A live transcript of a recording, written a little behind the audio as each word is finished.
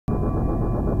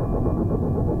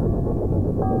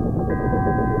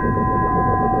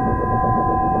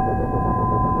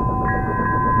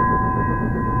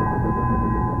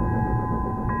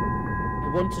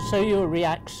want to show you a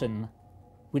reaction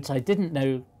which I didn't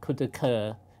know could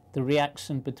occur, the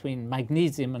reaction between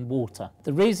magnesium and water.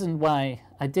 The reason why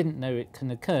I didn't know it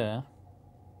can occur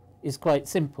is quite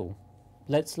simple.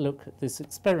 Let's look at this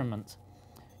experiment.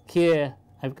 Here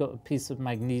I've got a piece of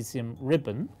magnesium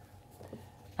ribbon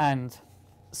and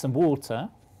some water.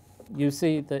 You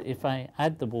see that if I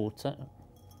add the water,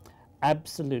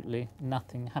 absolutely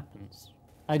nothing happens.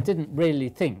 I didn't really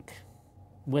think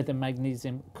whether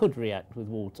magnesium could react with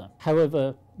water.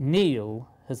 However, Neil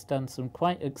has done some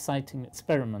quite exciting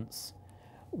experiments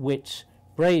which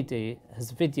Brady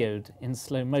has videoed in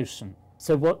slow motion.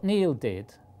 So what Neil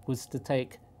did was to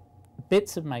take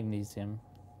bits of magnesium,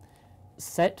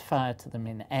 set fire to them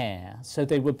in air so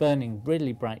they were burning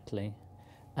really brightly,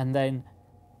 and then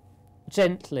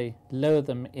gently lower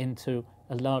them into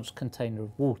a large container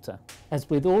of water. As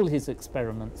with all his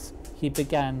experiments, he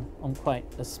began on quite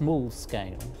a small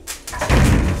scale.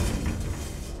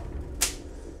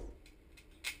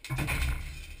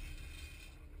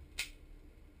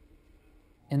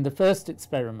 In the first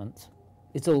experiment,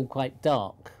 it's all quite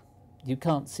dark. You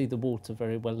can't see the water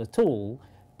very well at all,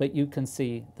 but you can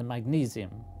see the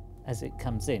magnesium as it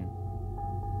comes in.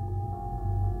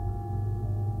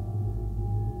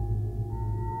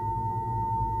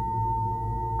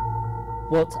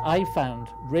 What I found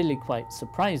really quite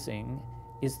surprising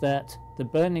is that the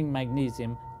burning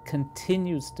magnesium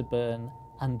continues to burn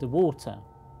underwater.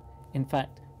 In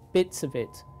fact, bits of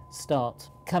it start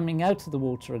coming out of the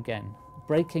water again,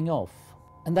 breaking off.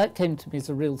 And that came to me as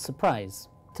a real surprise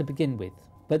to begin with.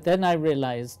 But then I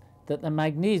realized that the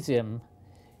magnesium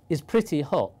is pretty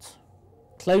hot,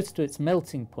 close to its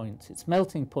melting point. Its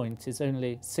melting point is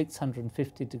only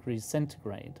 650 degrees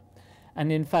centigrade.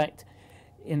 And in fact,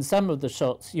 in some of the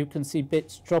shots, you can see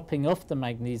bits dropping off the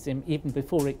magnesium even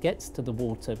before it gets to the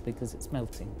water because it's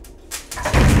melting.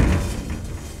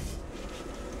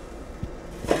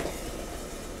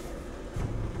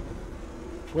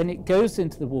 When it goes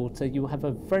into the water, you have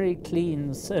a very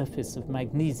clean surface of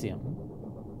magnesium.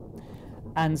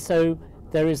 And so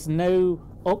there is no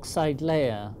oxide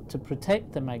layer to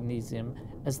protect the magnesium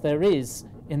as there is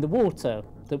in the water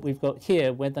that we've got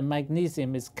here, where the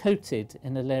magnesium is coated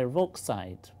in a layer of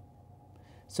oxide.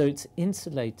 So it's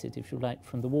insulated, if you like,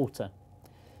 from the water.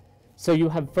 So you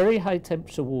have very high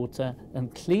temperature water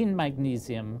and clean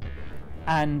magnesium,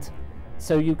 and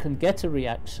so you can get a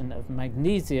reaction of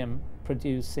magnesium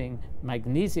producing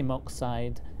magnesium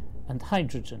oxide and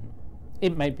hydrogen.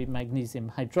 It may be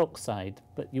magnesium hydroxide,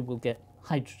 but you will get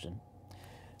hydrogen.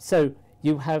 So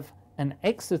you have an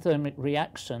exothermic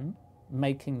reaction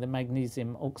making the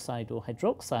magnesium oxide or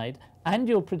hydroxide, and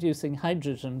you're producing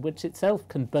hydrogen, which itself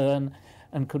can burn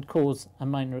and could cause a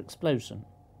minor explosion.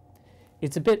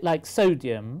 It's a bit like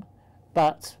sodium,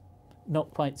 but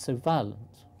not quite so violent.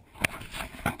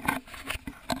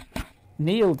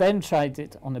 Neil then tried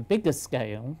it on a bigger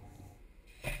scale,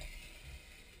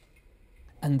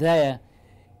 and there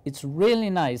it's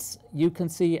really nice. You can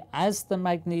see as the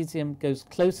magnesium goes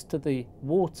close to the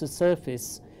water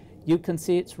surface, you can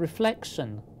see its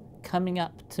reflection coming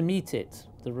up to meet it,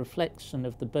 the reflection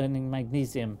of the burning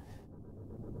magnesium.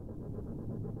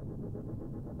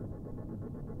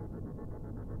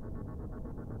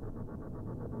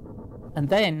 And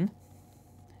then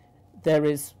there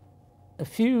is a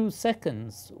few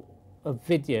seconds of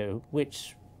video,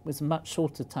 which was a much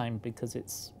shorter time because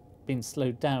it's been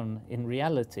slowed down in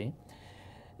reality.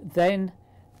 Then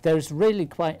there's really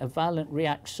quite a violent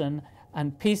reaction,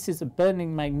 and pieces of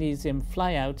burning magnesium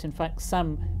fly out. In fact,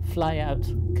 some fly out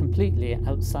completely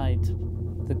outside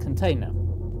the container.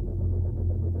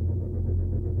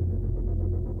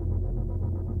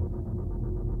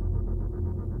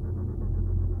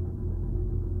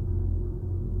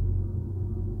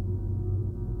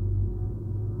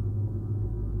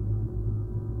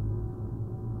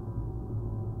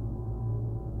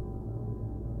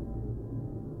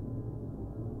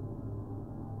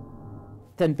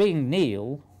 Then, being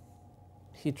Neil,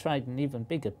 he tried an even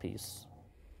bigger piece.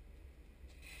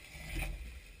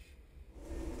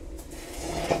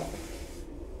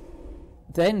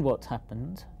 Then what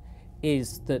happened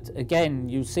is that, again,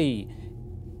 you see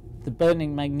the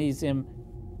burning magnesium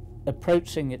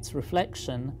approaching its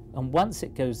reflection, and once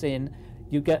it goes in,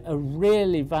 you get a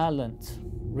really violent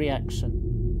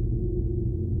reaction.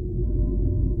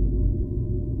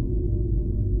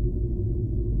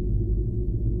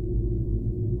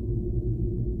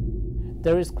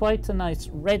 There is quite a nice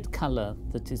red colour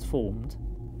that is formed.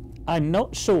 I'm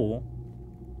not sure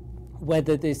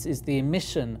whether this is the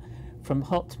emission from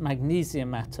hot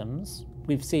magnesium atoms.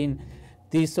 We've seen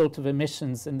these sort of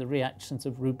emissions in the reactions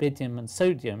of rubidium and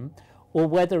sodium, or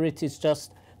whether it is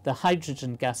just the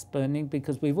hydrogen gas burning,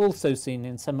 because we've also seen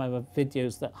in some of our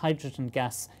videos that hydrogen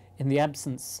gas in the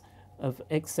absence of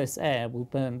excess air will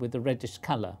burn with a reddish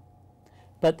colour.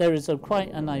 But there is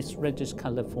quite a nice reddish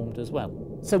colour formed as well.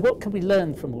 So what can we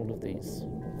learn from all of these?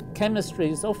 Chemistry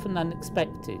is often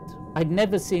unexpected. I'd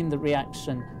never seen the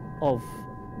reaction of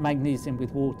magnesium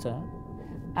with water,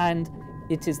 and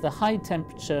it is the high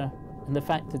temperature and the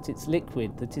fact that it's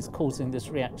liquid that is causing this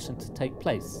reaction to take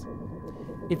place.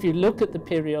 If you look at the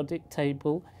periodic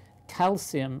table,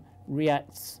 calcium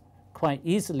reacts quite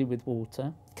easily with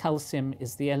water. Calcium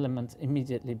is the element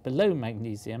immediately below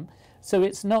magnesium, so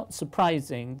it's not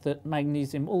surprising that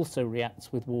magnesium also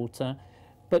reacts with water,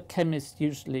 but chemists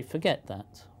usually forget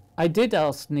that. I did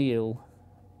ask Neil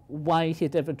why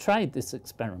he'd ever tried this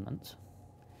experiment,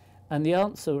 and the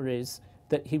answer is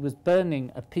that he was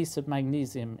burning a piece of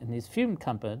magnesium in his fume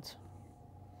cupboard,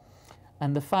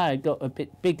 and the fire got a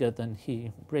bit bigger than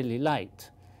he really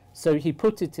liked. So he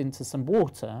put it into some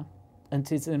water, and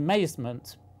to his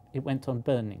amazement, it went on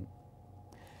burning.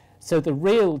 So the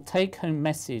real take-home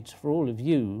message for all of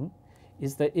you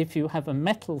is that if you have a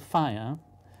metal fire,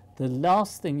 the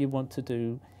last thing you want to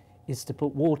do is to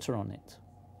put water on it.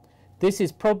 This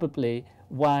is probably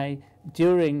why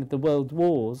during the World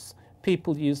Wars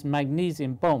people used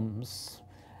magnesium bombs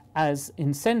as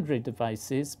incendiary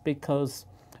devices, because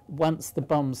once the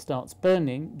bomb starts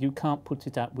burning, you can't put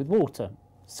it out with water.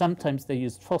 Sometimes they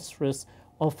used phosphorus,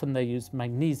 often they used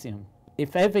magnesium.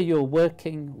 If ever you're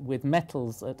working with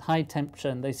metals at high temperature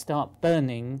and they start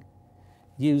burning,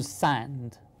 use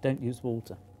sand, don't use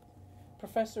water.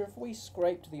 Professor, if we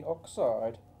scraped the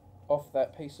oxide off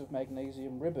that piece of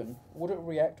magnesium ribbon, would it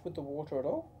react with the water at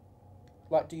all?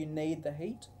 Like, do you need the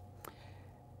heat?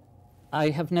 I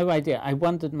have no idea. I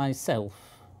wondered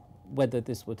myself whether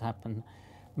this would happen.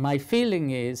 My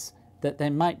feeling is that there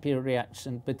might be a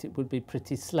reaction, but it would be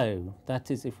pretty slow.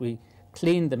 That is, if we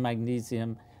clean the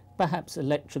magnesium, perhaps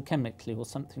electrochemically or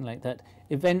something like that,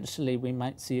 eventually we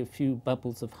might see a few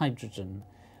bubbles of hydrogen.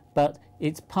 But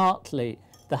it's partly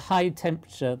the high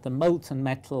temperature, the molten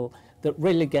metal, that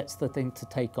really gets the thing to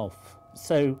take off.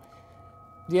 So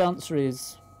the answer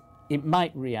is it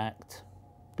might react,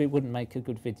 but it wouldn't make a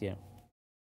good video.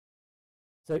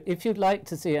 So if you'd like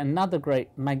to see another great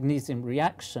magnesium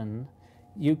reaction,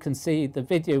 you can see the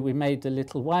video we made a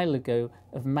little while ago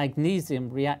of magnesium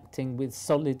reacting with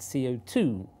solid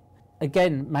CO2.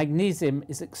 Again, magnesium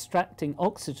is extracting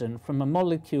oxygen from a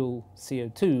molecule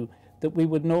CO2 that we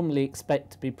would normally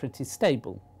expect to be pretty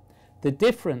stable. The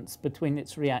difference between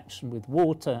its reaction with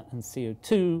water and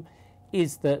CO2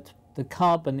 is that the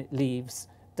carbon it leaves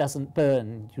doesn't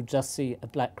burn, you just see a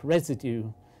black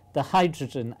residue. The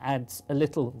hydrogen adds a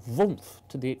little warmth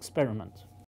to the experiment.